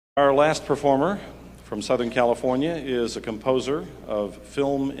Our last performer from Southern California is a composer of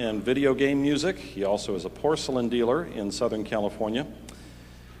film and video game music. He also is a porcelain dealer in Southern California.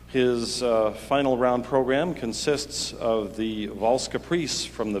 His final round program consists of the Valse Caprice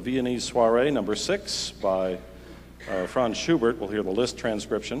from the Viennese Soiree No. 6 by Franz Schubert. We'll hear the Liszt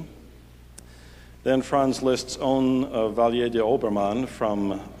transcription. Then Franz Liszt's own Vallier de Obermann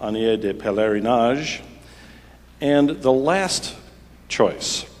from Année de Pèlerinage. And the last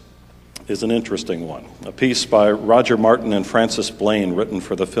choice is an interesting one, a piece by Roger Martin and Francis Blaine written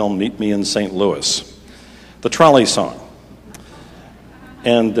for the film Meet Me in St. Louis, the Trolley Song.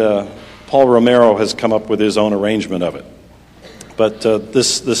 And Paul Romero has come up with his own arrangement of it. But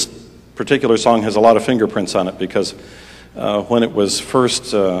this particular song has a lot of fingerprints on it because when it was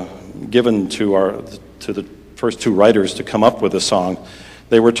first given to the first two writers to come up with a song,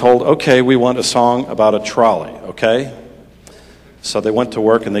 they were told, okay, we want a song about a trolley, okay? So they went to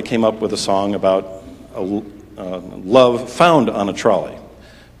work and they came up with a song about love found on a trolley.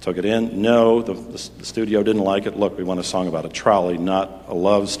 Took it in. No, the studio didn't like it. Look, we want a song about a trolley, not a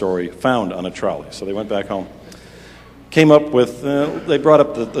love story found on a trolley. So they went back home. Came up with, they brought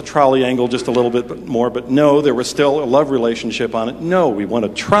up the trolley angle just a little bit more, but no, there was still a love relationship on it. No, we want a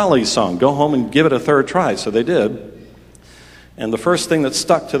trolley song. Go home and give it a third try. So they did. And the first thing that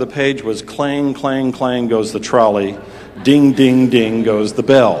stuck to the page was clang, clang, clang goes the trolley, ding, ding, ding goes the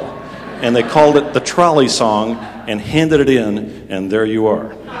bell. And they called it the Trolley Song and handed it in, and there you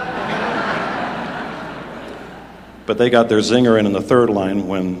are. But they got their zinger in the third line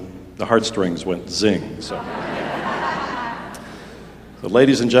when the heartstrings went zing. So,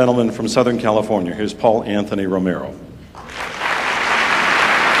 ladies and gentlemen from Southern California, here's Paul Anthony Romero.